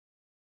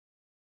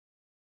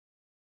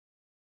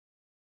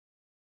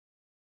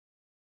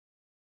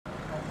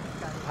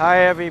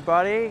Hi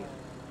everybody,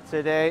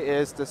 today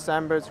is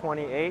December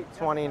 28,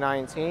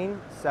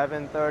 2019,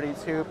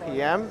 7:32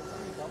 p.m.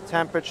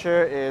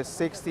 Temperature is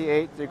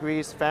 68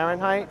 degrees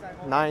Fahrenheit,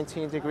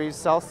 19 degrees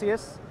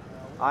Celsius.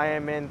 I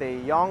am in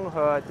the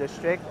Yonghe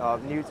District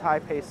of New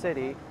Taipei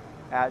City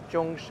at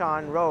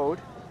Zhongshan Road.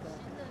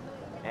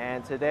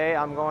 And today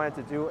I'm going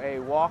to do a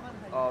walk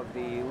of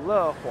the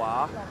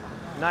Lehua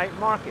Night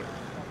Market.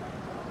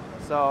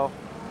 So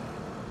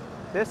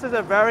this is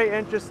a very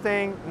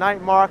interesting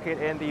night market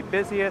in the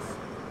busiest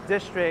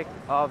district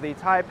of the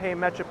Taipei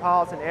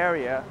metropolitan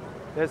area.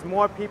 There's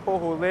more people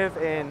who live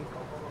in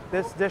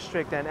this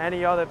district than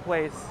any other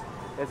place.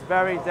 It's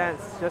very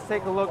dense. Just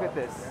take a look at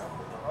this.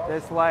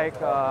 There's like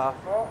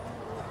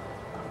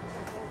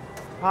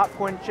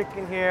popcorn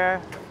chicken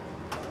here.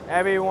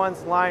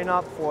 Everyone's lined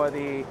up for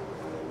the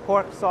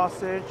pork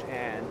sausage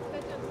and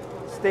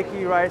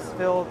sticky rice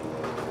filled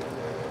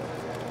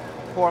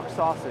pork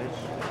sausage.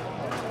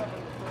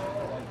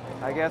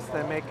 I guess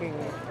they're making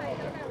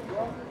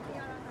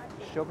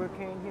sugar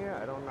cane here?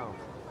 I don't know.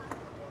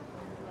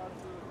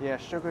 Yeah,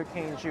 sugar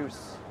cane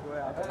juice.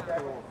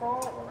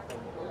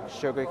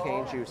 Sugar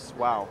cane juice,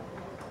 wow.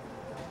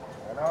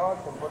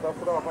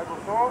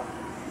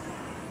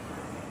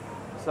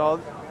 So,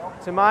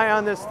 to my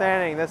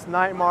understanding, this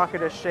night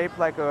market is shaped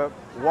like a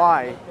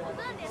Y.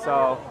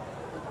 So,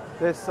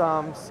 there's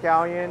some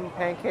scallion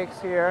pancakes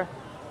here,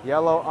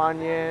 yellow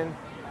onion,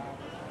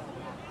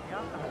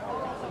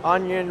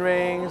 onion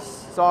rings,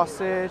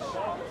 sausage,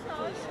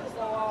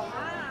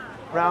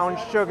 brown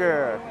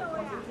sugar,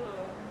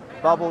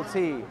 bubble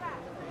tea.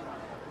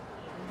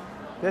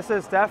 This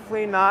is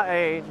definitely not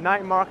a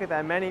night market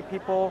that many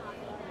people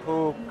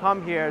who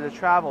come here to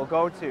travel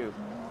go to.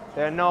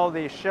 They know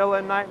the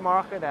 ⁴ᴷ Night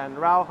Market and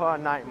Lèhuá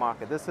Night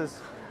Market. This is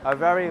a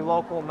very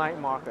local night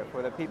market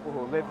for the people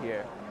who live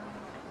here.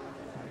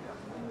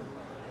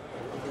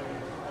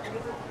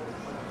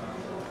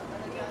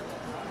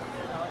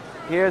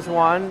 Here's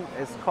one,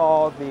 it's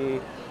called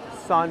the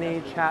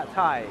Sunny Chat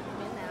Thai.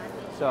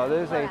 So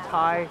this is a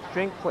Thai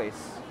drink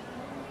place.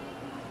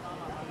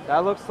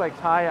 That looks like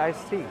Thai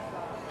iced tea.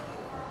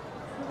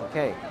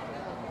 Okay.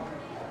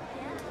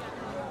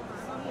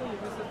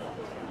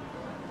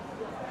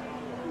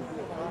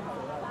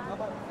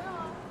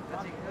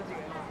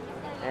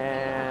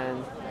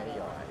 And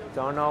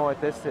don't know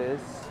what this is.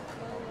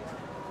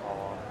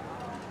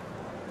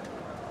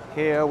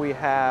 Here we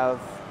have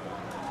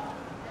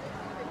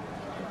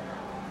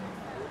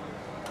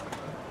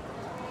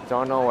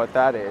don't know what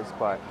that is,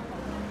 but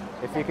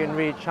if you can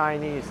read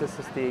Chinese, this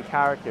is the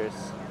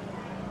characters.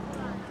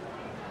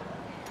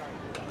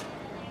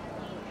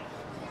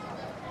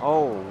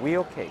 Oh,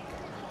 wheel cake.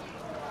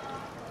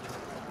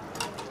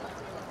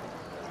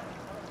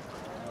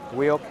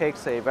 Wheel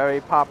cake's a very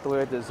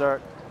popular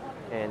dessert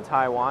in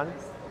Taiwan.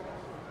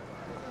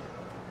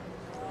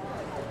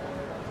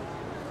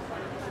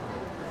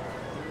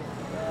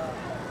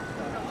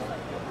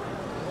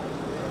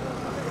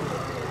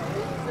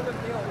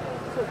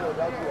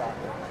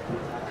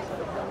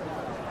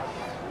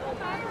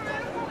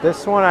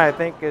 This one I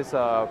think is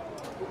wow,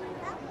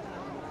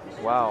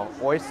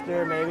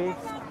 oyster maybe?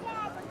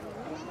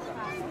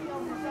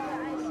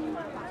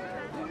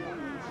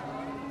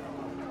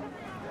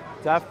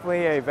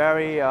 Definitely a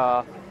very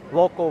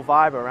local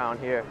vibe around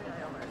here.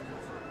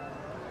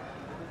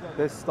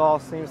 This stall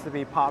seems to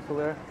be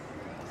popular.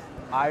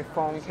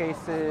 iPhone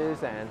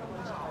cases and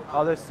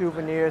other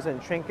souvenirs and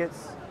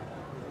trinkets.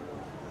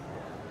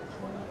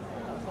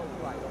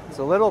 It's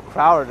a little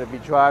crowded to be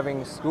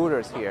driving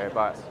scooters here,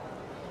 but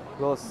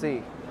we'll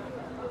see.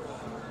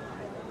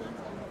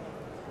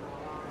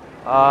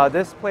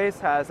 This place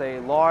has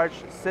a large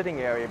sitting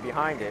area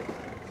behind it.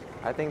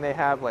 I think they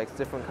have like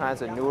different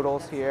kinds of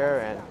noodles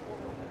here and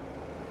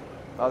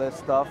other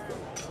stuff.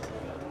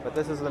 But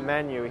this is the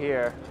menu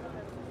here.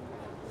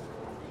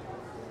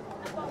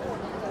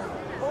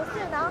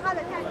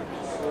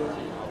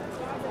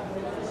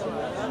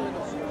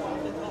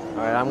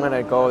 Alright, I'm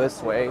gonna go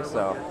this way,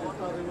 so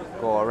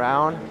go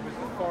around.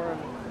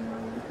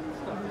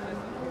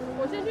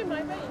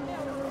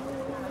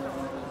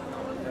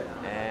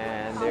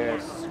 And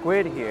there's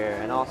squid here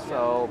and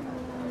also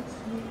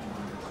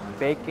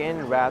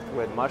bacon wrapped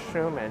with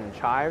mushroom and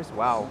chives.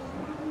 Wow,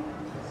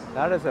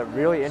 that is a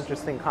really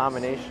interesting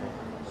combination.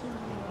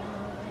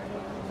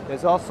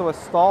 There's also a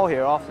stall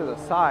here off to the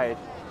side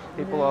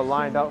people are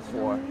lined up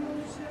for.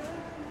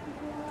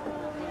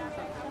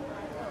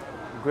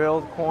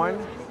 Grilled corn.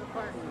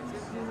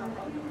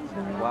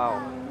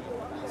 Wow,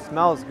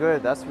 smells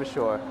good, that's for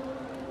sure.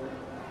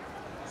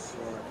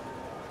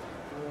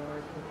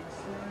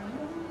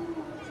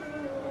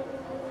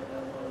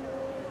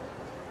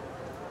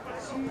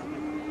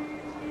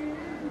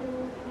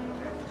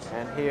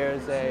 And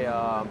here's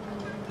a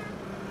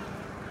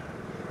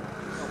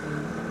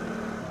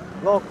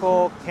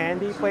local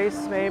candy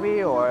place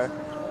maybe, or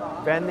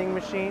vending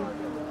machine.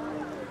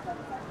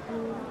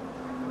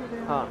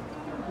 Huh.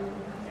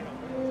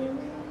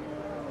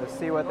 Let's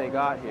see what they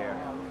got here.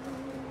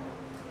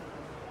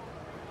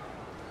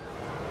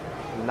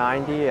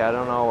 90? I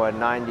don't know what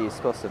 90 is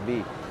supposed to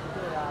be.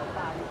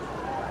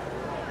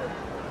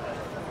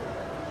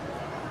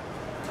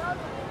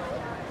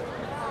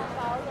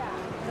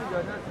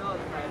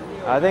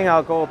 I think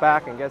I'll go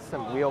back and get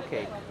some wheel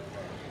cake.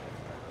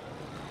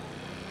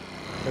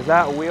 Because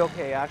that wheel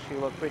cake actually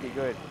looked pretty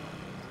good.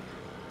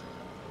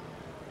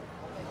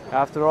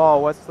 After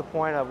all, what's the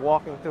point of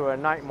walking through a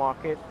night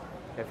market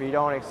if you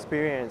don't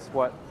experience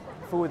what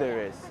food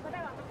there is?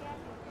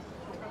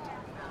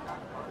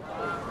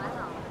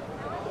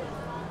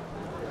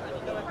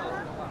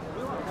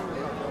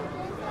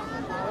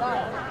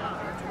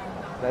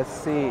 Let's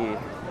see.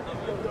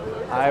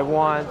 I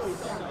want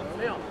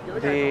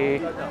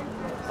the...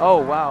 Oh,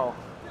 wow.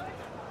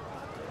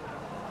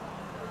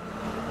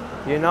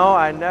 You know,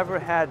 I never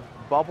had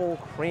bubble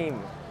cream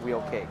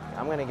wheel cake.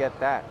 I'm gonna get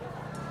that.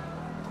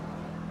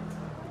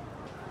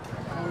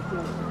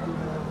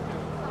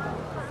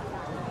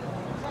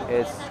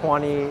 It's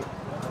 20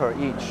 per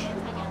each.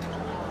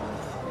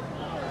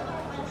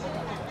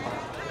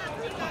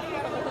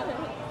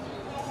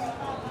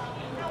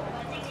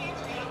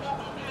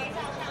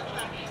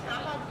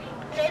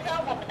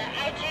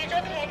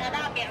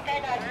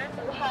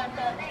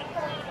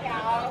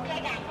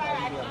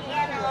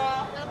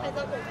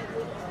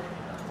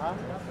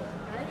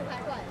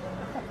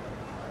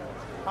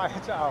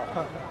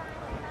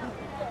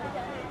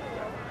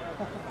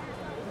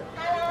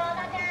 Hello，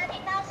 大家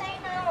听到声音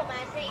呢？我们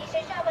是一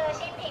学校的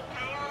新品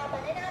牌哦，本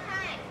地的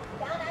菜，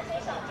只要拿起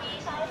手机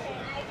搜寻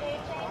IG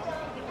追踪，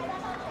拍照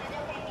上传就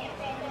可以免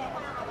费兑换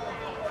我们的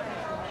内裤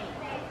商品，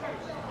再赠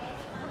送给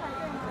你们。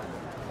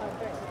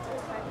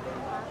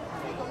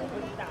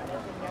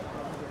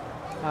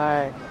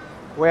嗨，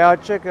我要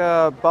这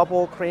个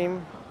bubble cream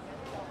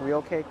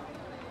wheel cake。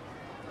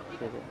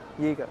谢谢，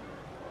一个。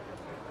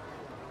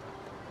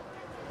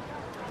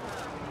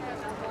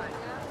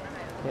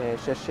Okay,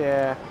 谢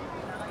谢。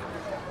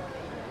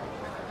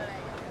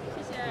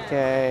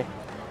Okay.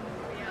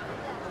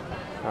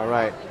 All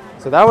right.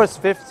 So that was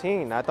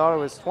 15. I thought it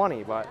was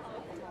 20, but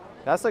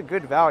that's a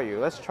good value.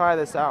 Let's try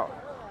this out.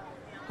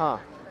 Huh.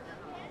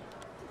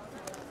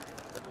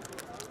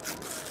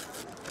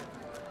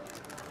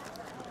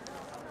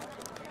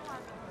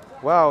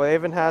 Wow, it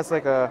even has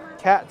like a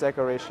cat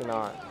decoration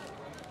on it.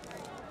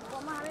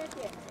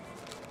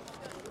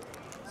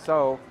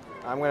 So,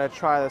 I'm going to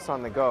try this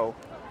on the go.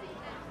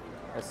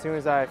 As soon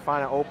as I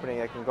find an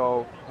opening, I can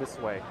go this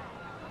way.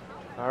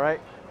 All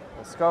right,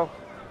 let's go.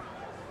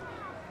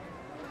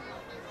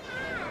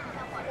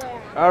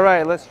 All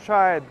right, let's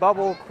try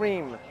bubble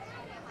cream.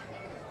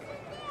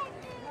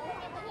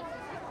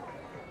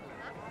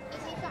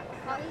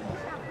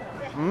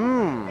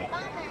 Mmm.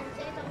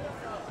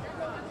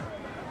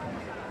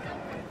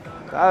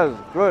 That is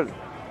good.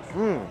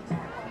 Mmm.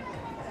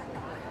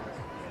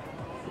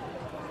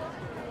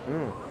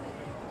 Mmm.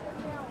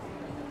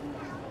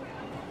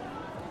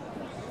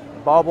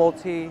 Bubble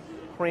tea,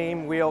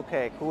 cream, wheel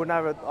cake. Who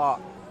never thought?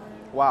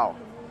 Wow.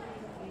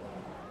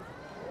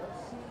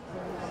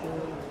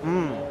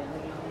 Mmm.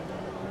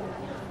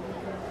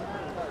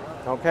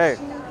 Okay.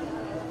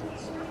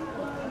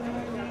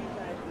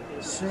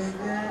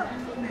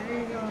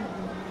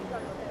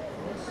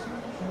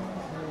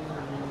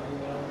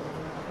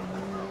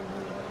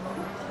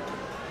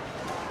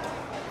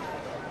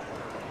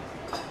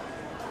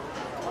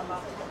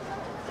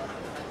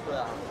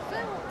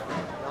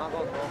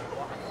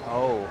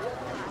 Oh,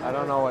 I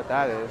don't know what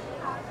that is.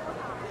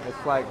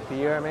 It's like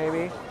beer,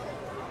 maybe?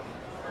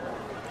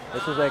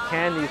 This is a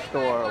candy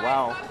store,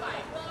 wow.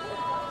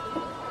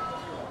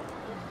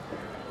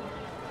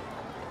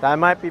 That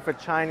might be for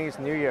Chinese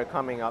New Year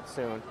coming up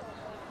soon.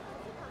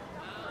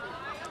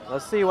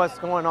 Let's see what's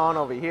going on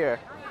over here.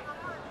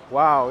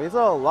 Wow, these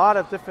are a lot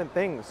of different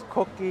things.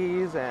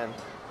 Cookies and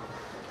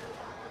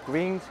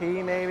green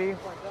tea, maybe?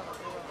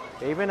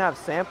 They even have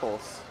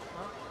samples.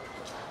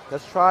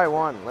 Let's try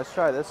one. Let's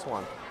try this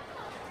one.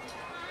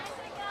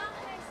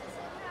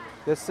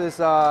 This is,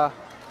 I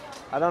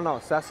don't know,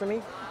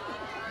 sesame?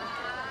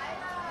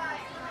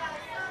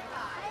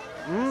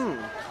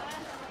 Mmm.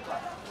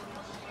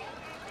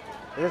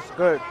 It's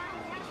good.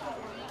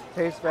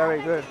 Tastes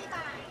very good.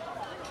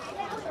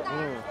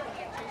 Mmm.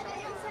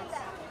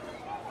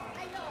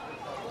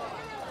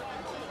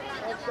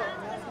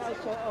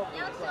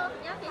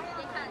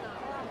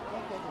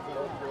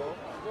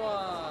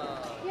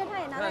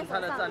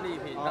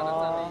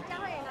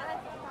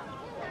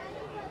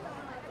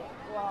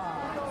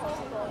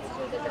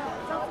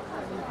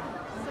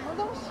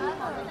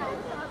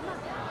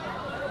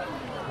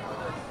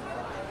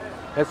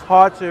 It's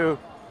hard to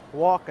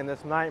walk in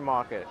this night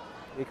market.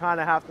 You kind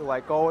of have to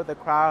like go with the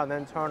crowd and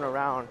then turn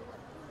around.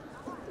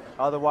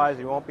 Otherwise,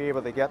 you won't be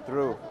able to get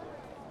through.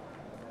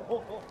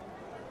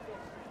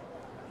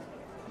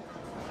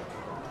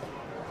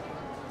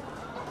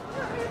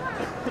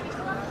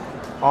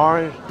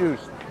 Orange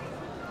juice.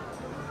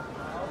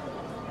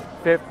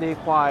 50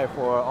 kwai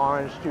for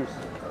orange juice.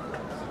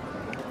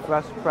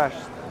 Fresh.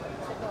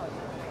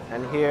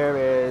 And here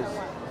is,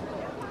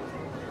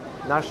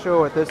 not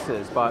sure what this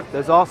is, but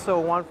there's also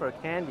one for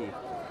candy.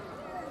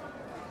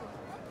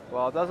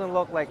 Well, it doesn't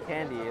look like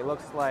candy. It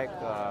looks like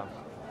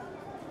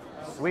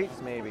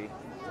sweets, maybe.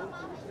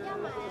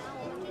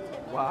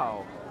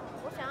 Wow.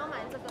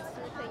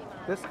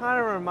 This kind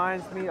of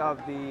reminds me of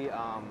the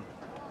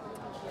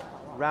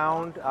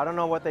round, I don't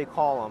know what they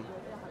call them.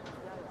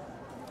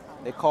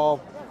 They call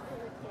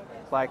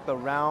like the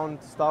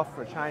round stuff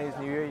for Chinese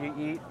New Year you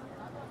eat.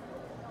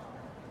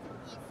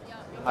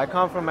 I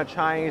come from a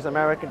Chinese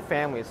American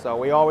family, so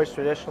we always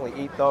traditionally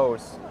eat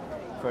those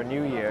for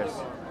New Year's.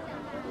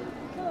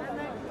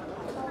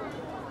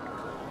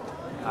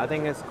 I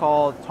think it's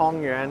called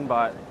tongyuan,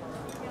 but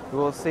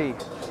we'll see.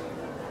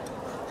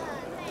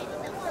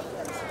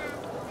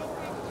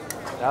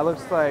 That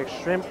looks like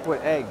shrimp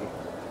with egg.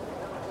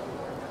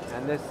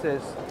 And this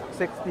is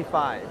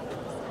 65.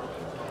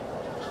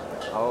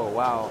 Oh,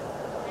 wow.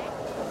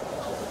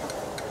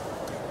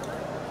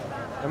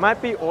 There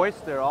might be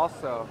oyster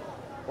also.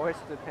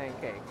 Oyster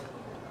pancake.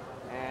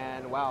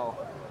 And wow.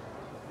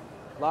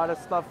 A lot of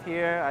stuff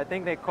here. I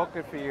think they cook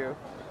it for you.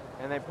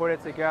 And they put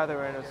it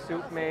together in a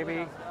soup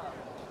maybe.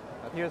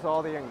 Here's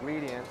all the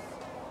ingredients.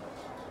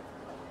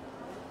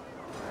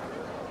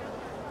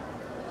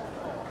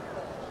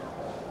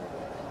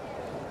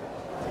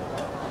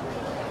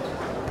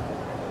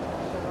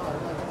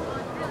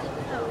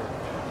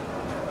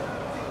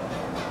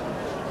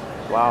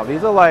 Wow,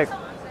 these are like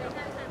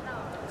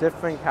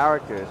different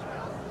characters.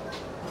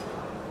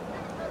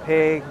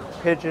 Pig,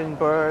 pigeon,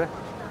 bird.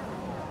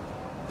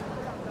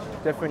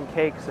 Different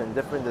cakes and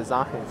different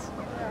designs.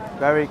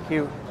 Very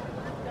cute.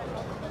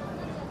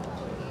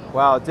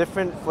 Wow,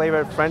 different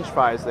flavored French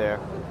fries there.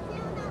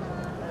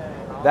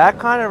 That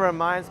kind of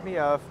reminds me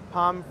of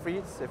pommes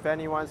frites, if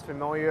anyone's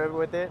familiar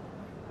with it,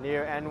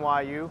 near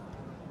NYU.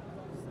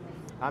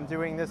 I'm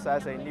doing this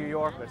as a New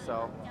Yorker,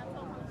 so.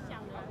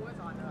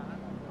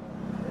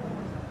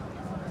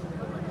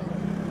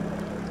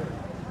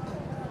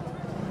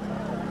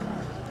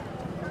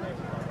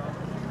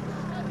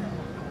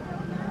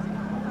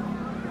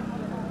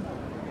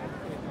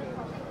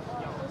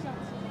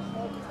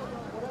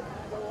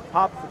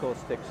 Popsicle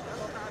sticks.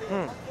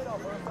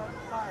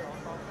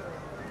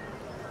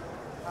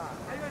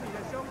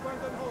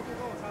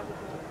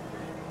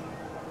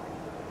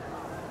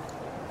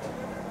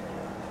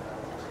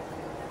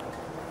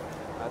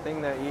 I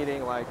think they're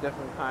eating like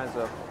different kinds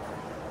of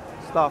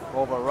stuff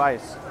over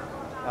rice.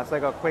 That's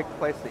like a quick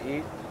place to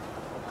eat.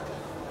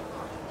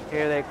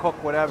 Here they cook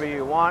whatever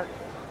you want.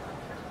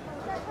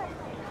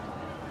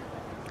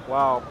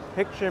 Wow,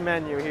 picture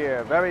menu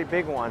here, very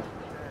big one.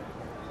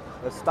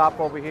 Let's stop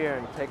over here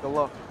and take a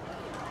look.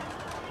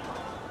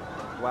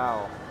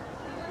 Wow.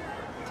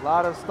 A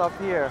lot of stuff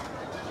here.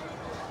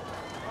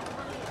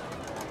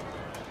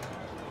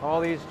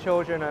 All these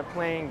children are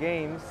playing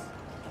games.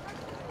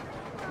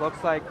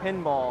 Looks like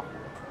pinball.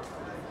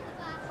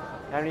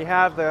 And we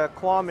have the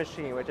claw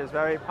machine, which is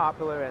very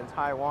popular in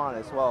Taiwan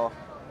as well.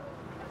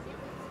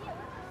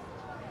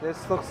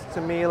 This looks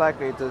to me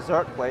like a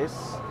dessert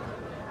place.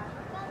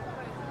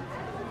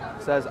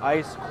 It says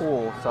ice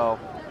cool, so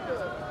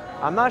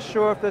I'm not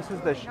sure if this is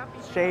the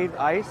shaved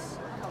ice,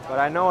 but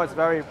I know it's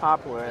very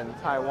popular in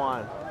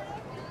Taiwan.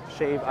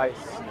 Shaved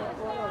ice.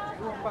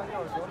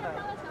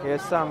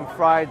 Here's some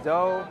fried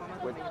dough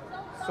with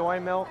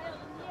soy milk.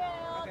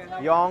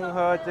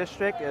 Yonghe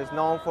District is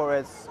known for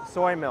its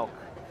soy milk.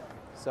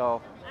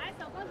 So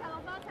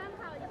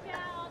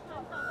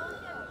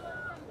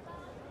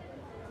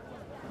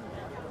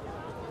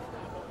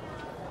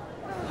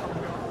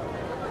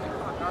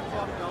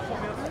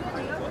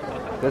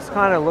this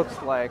kind of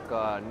looks like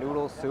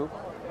noodle soup.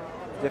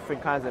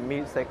 Different kinds of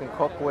meats they can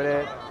cook with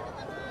it.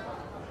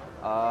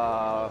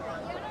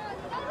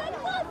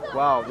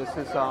 Wow, this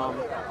is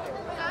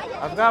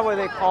I forgot what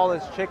they call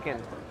this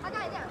chicken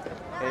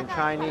in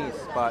Chinese,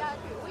 but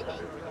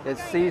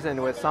it's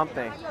seasoned with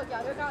something.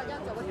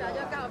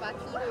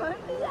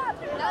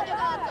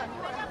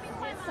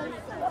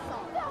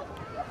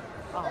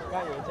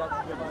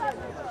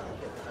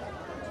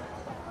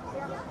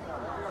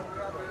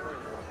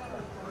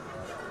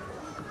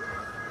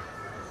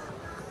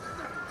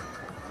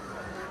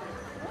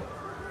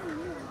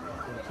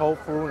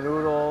 Tofu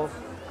noodles.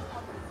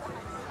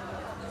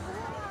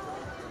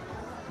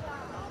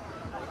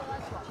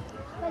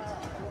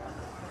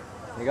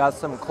 You got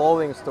some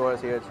clothing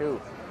stores here too.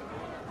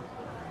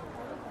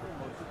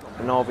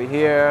 And over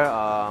here,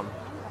 I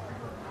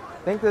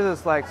think this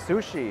is like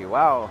sushi.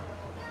 Wow.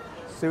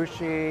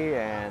 Sushi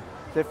and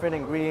different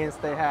ingredients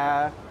they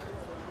have.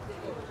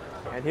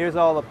 And here's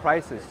all the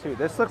prices too.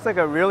 This looks like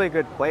a really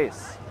good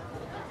place.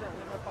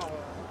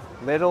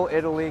 Little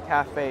Italy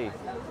Cafe.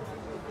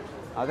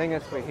 I think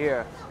it's for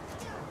here.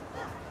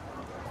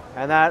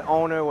 And that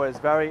owner was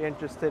very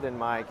interested in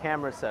my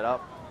camera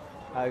setup.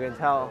 I can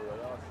tell.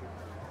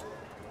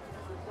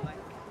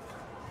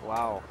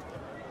 Wow.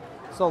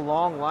 It's a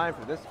long line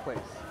for this place.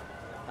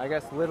 I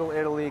guess Little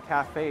Italy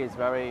Cafe is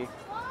very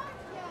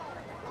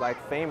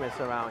famous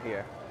around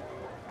here.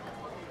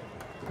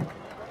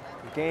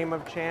 Game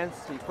of chance.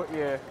 You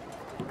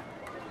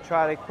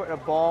try to put a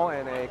ball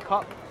in a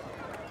cup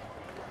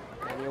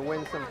and you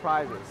win some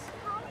prizes.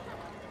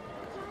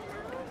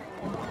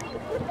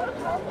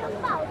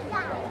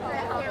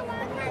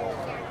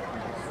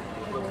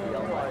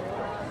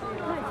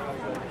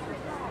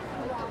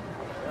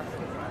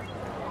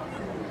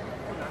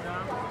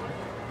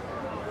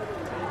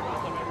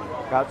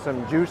 Got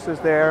some juices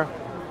there.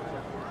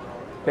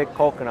 Big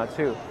coconut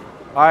too.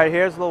 All right,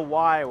 here's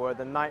Lèhuá where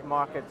the night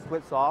market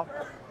splits off.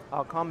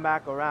 I'll come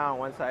back around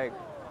once I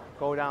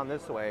go down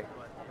this way.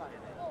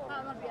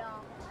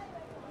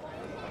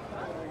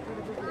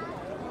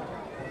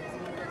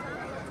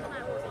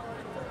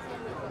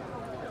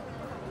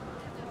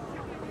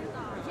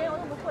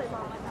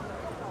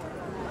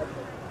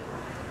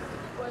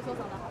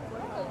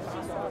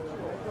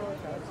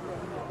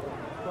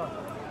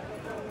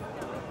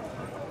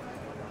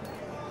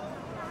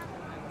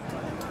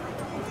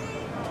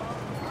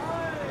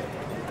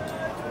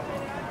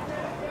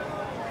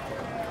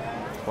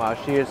 Wow,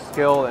 she is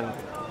skilled in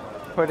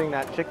putting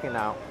that chicken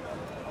out.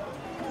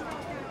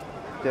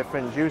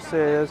 Different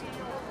juices.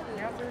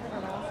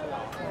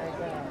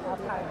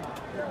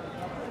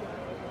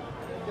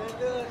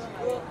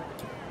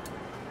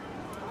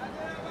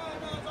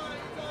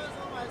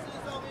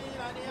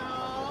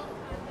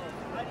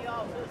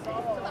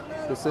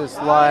 This is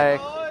like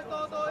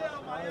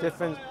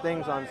different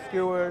things on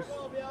skewers,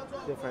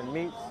 different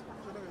meats.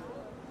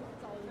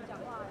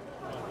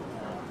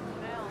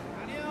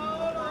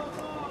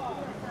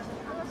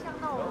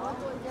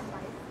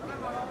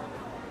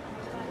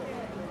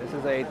 This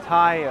is a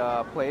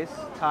Thai place,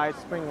 Thai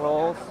spring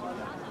rolls.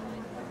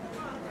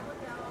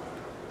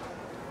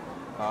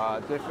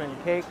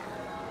 Different cake.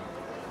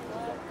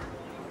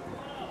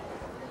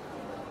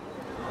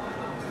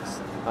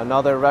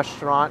 Another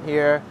restaurant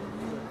here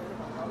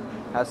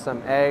has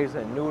some eggs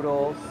and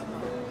noodles.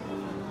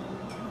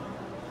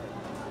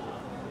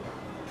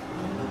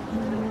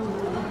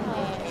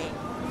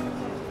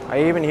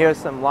 I even hear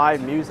some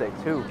live music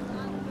too.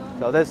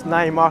 So this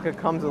night market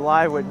comes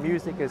alive with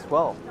music as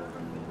well.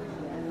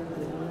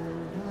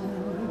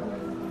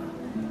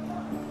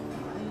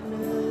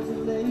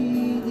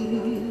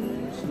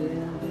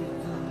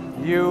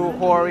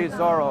 Yu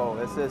Zoro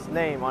is his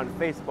name on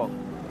Facebook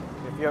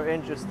if you're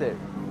interested.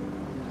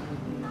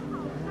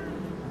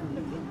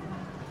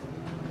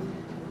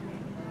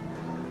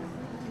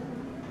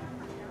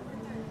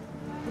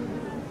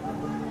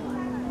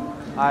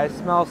 I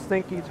smell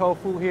stinky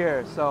tofu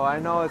here, so I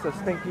know it's a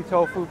stinky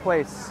tofu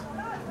place.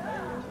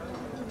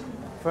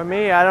 For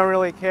me, I don't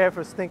really care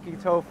for stinky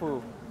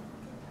tofu.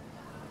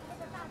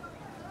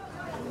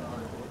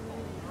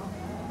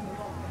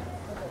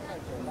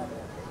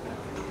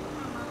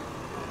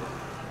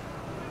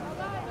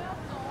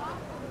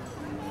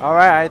 All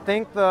right, I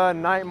think the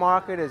night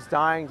market is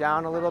dying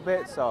down a little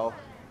bit, so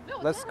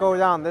let's go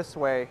down this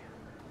way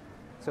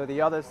to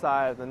the other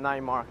side of the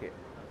night market.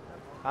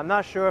 I'm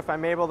not sure if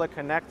I'm able to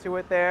connect to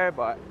it there,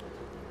 but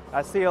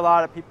I see a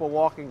lot of people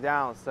walking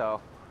down, so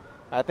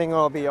I think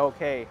it'll be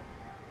okay.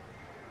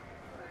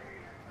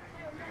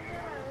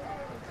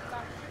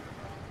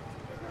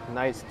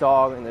 Nice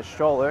dog in the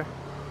stroller.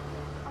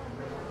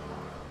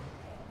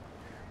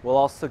 We'll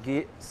also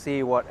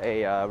see what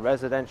a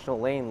residential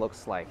lane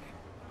looks like.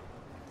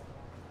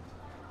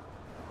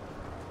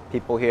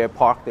 People here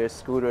park their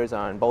scooters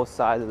on both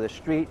sides of the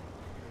street.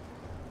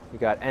 You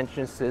got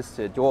entrances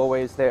to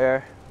doorways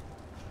there.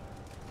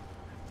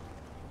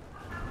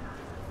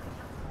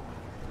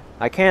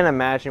 I can't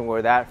imagine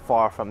we're that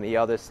far from the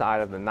other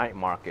side of the night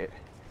market.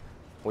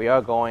 We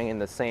are going in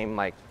the same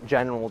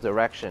general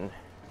direction.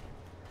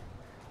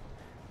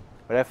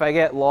 But if I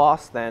get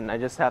lost, then I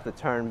just have to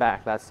turn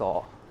back, that's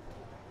all.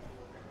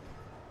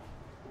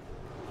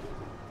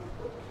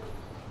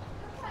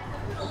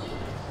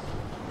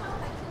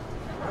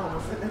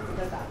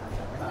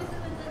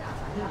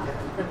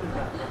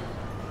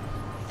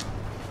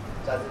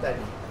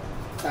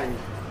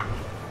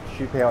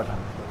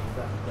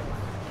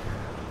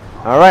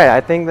 All right, I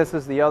think this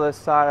is the other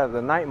side of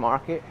the night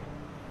market.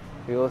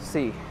 We will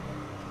see.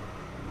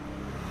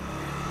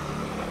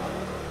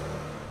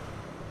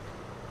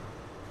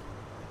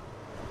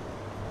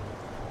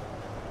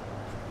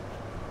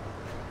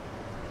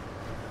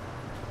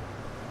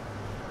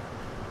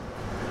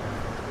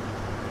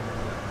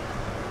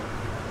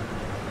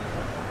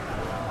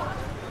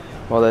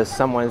 Well, there's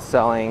someone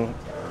selling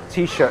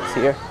t-shirts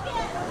here.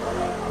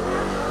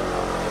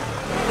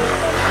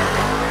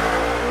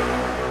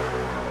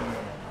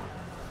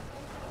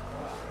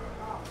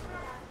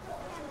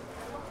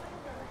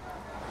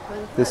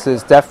 This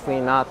is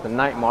definitely not the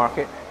night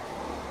market,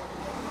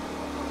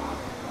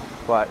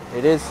 but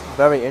it is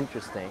very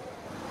interesting.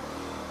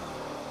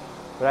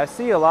 But I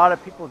see a lot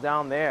of people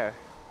down there,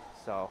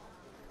 so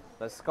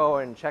let's go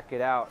and check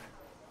it out.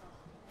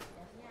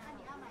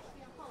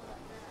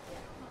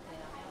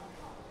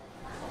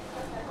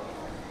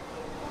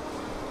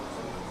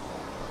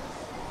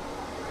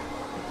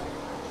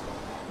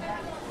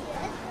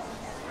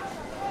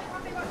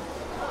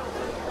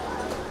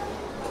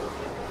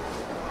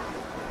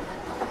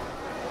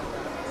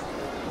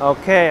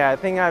 Okay, I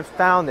think I've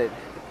found it.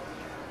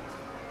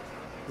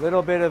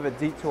 Little bit of a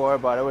detour,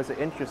 but it was an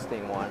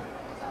interesting one.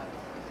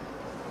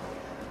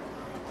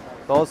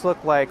 Those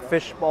look like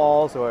fish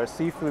balls or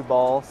seafood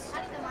balls.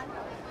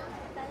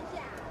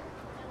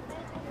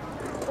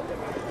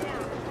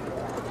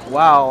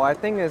 Wow, I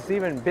think it's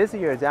even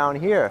busier down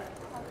here.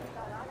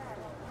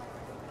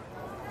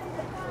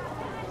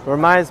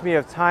 Reminds me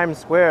of Times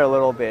Square a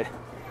little bit.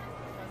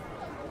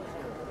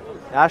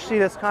 Actually,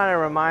 this kind of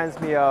reminds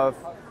me of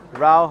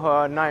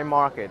Lehua Night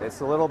Market.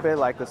 It's a little bit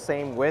like the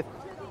same width.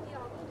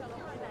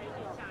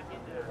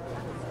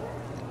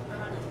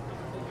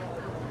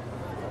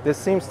 This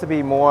seems to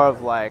be more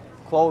of like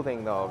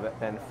clothing though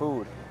than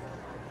food.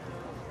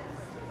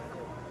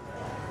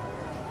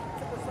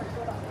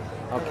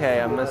 Okay,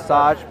 a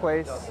massage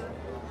place.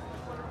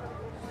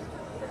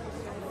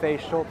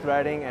 Facial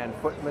threading and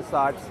foot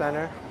massage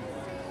center.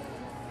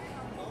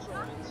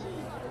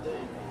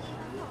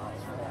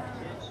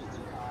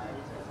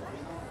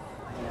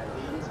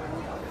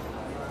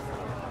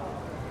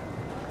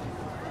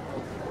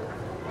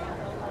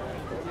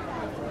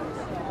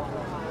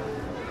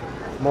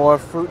 More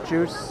fruit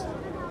juice.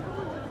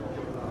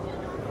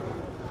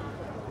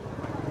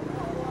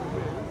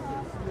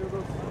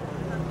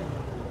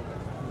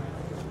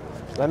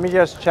 Let me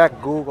just check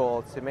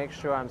Google to make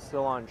sure I'm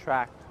still on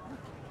track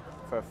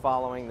for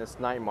following this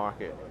night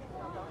market,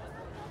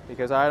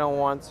 because I don't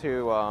want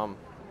to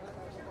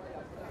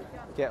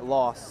get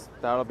lost.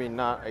 That'll be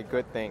not a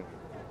good thing.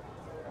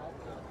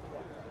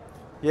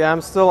 Yeah,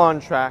 I'm still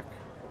on track.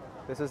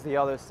 This is the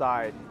other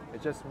side.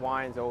 It just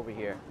winds over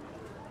here.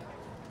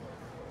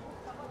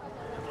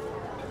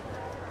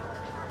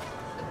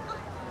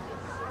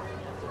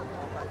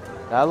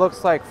 That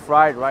looks like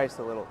fried rice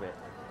a little bit.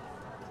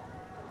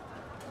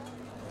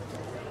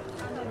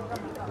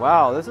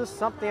 Wow, this is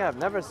something I've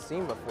never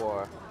seen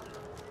before.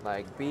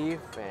 Like beef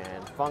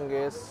and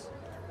fungus,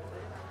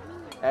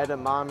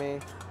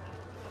 edamame.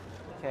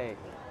 Okay.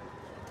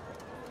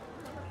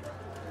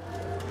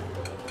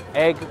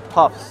 Egg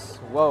puffs.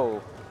 Whoa.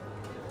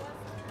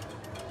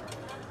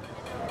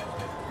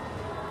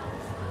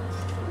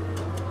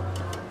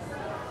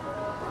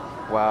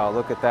 Wow,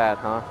 look at that,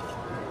 huh?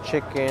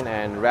 Chicken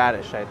and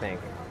radish, I think.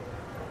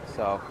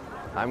 So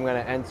I'm gonna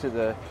enter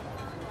the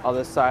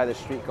other side of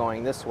the street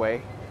going this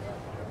way.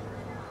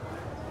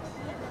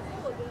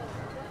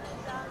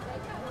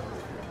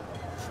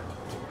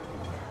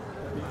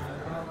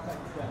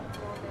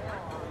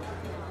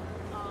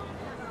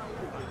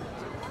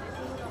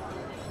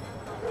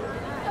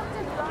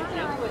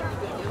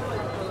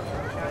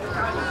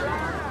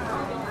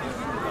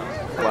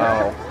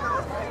 Wow.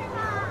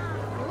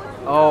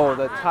 Oh,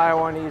 the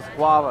Taiwanese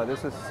guava.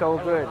 This is so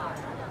good.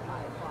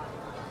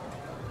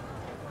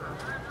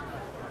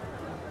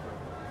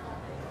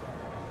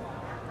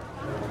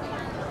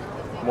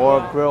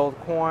 More grilled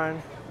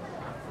corn.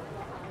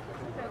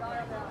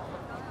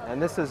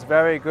 And this is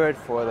very good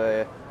for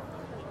the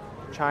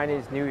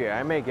Chinese New Year.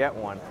 I may get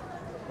one.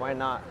 Why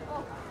not?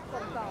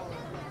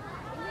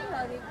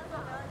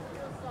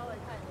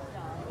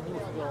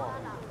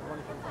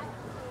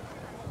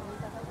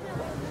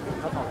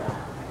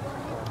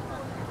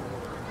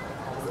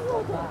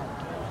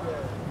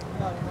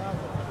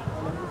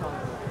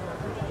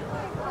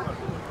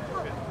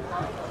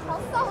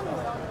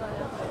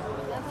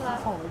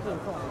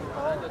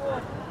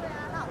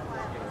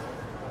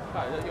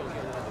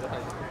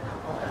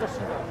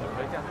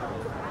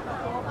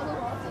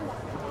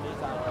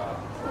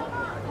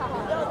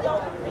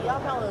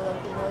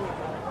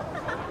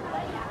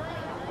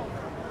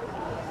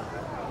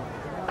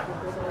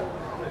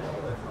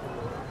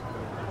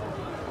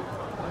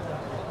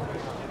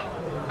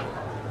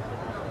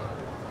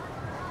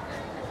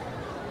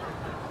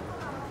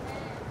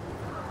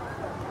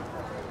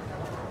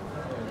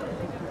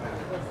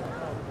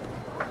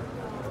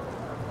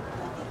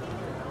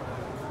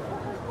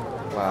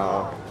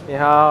 Wow. 你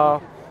好，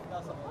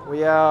我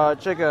要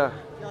这个。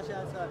要现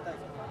在是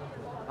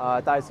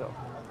带走。带走。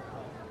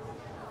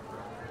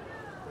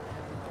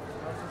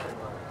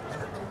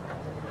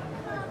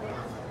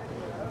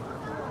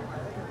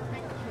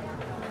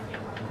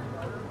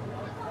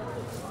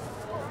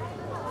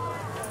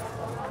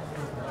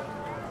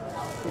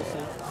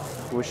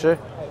50。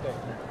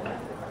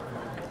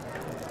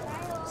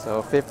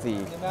So 50。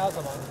你们要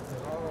什么？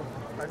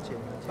番茄。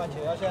番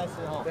茄要现在吃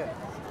哈。对。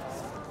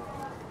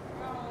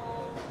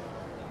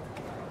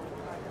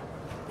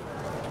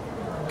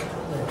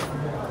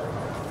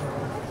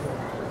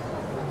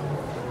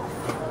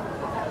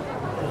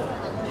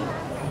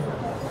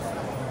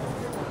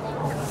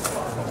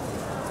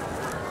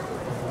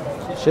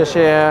谢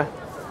谢.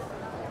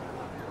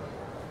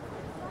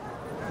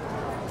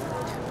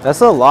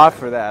 That's a lot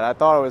for that. I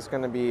thought it was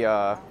going to be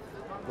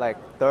like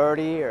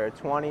 30 or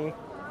 20.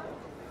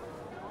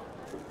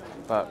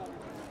 But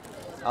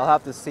I'll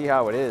have to see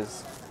how it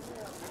is.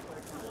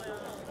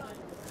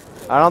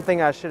 I don't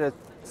think I should have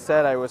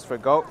said I was to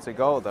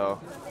go though.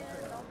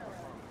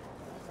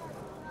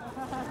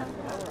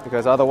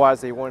 Because otherwise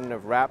they wouldn't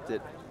have wrapped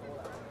it.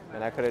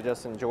 And I could have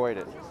just enjoyed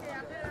it.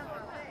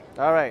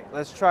 All right,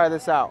 let's try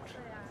this out.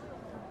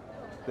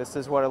 This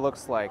is what it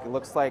looks like. It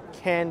looks like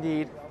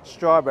candied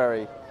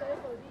strawberry.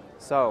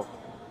 So,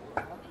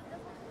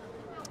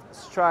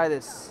 try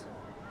this.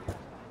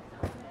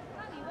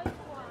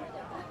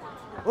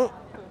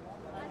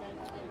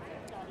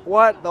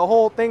 What? The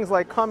whole thing's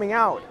like coming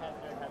out.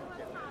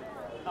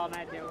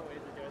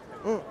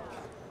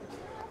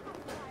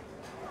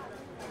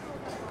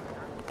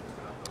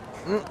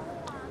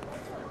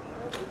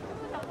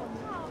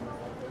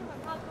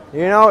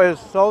 You know, it's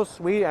so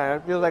sweet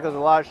and it feels like there's a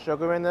lot of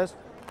sugar in this.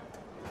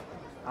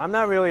 I'm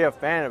not really a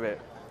fan of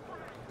it.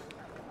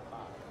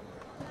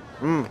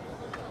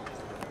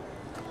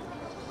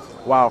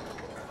 Wow.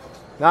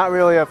 Not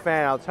really a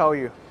fan, I'll tell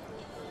you.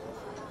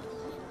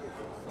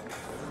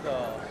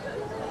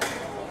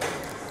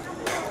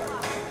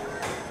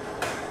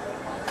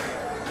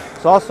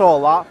 It's also a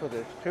lot for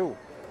this too.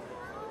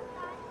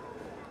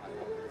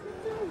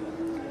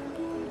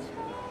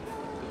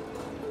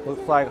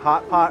 Looks like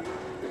hot pot.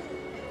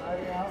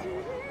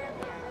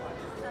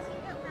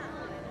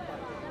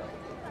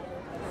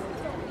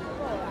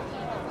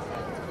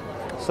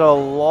 So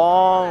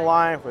long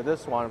line for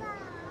this one.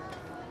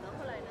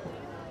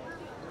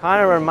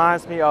 Kind of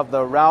reminds me of the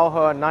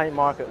Lehua Night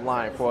Market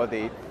line for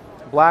the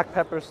black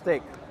pepper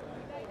steak.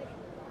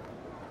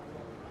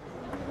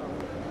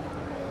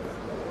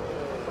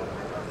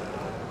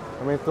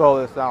 Let me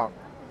throw this out.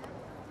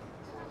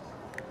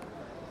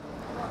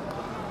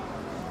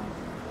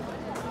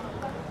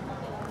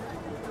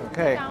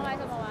 Okay.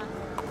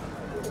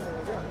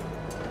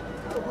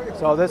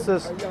 So this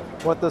is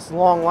what this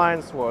long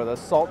line's for, the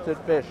salted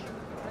fish.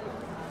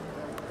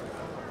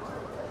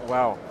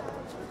 Wow.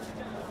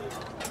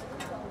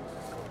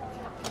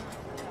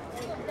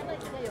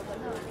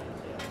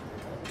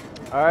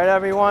 All right,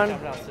 everyone.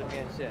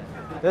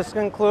 This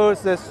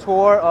concludes this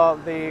tour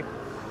of the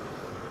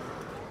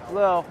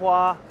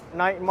Lehua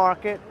Night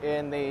Market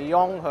in the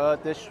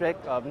Yonghe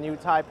District of New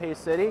Taipei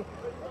City.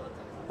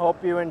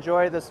 Hope you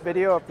enjoyed this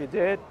video. If you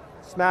did,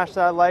 smash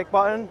that like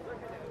button.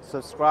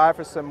 Subscribe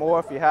for some more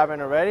if you haven't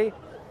already.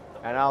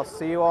 And I'll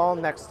see you all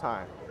next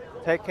time.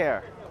 Take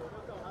care.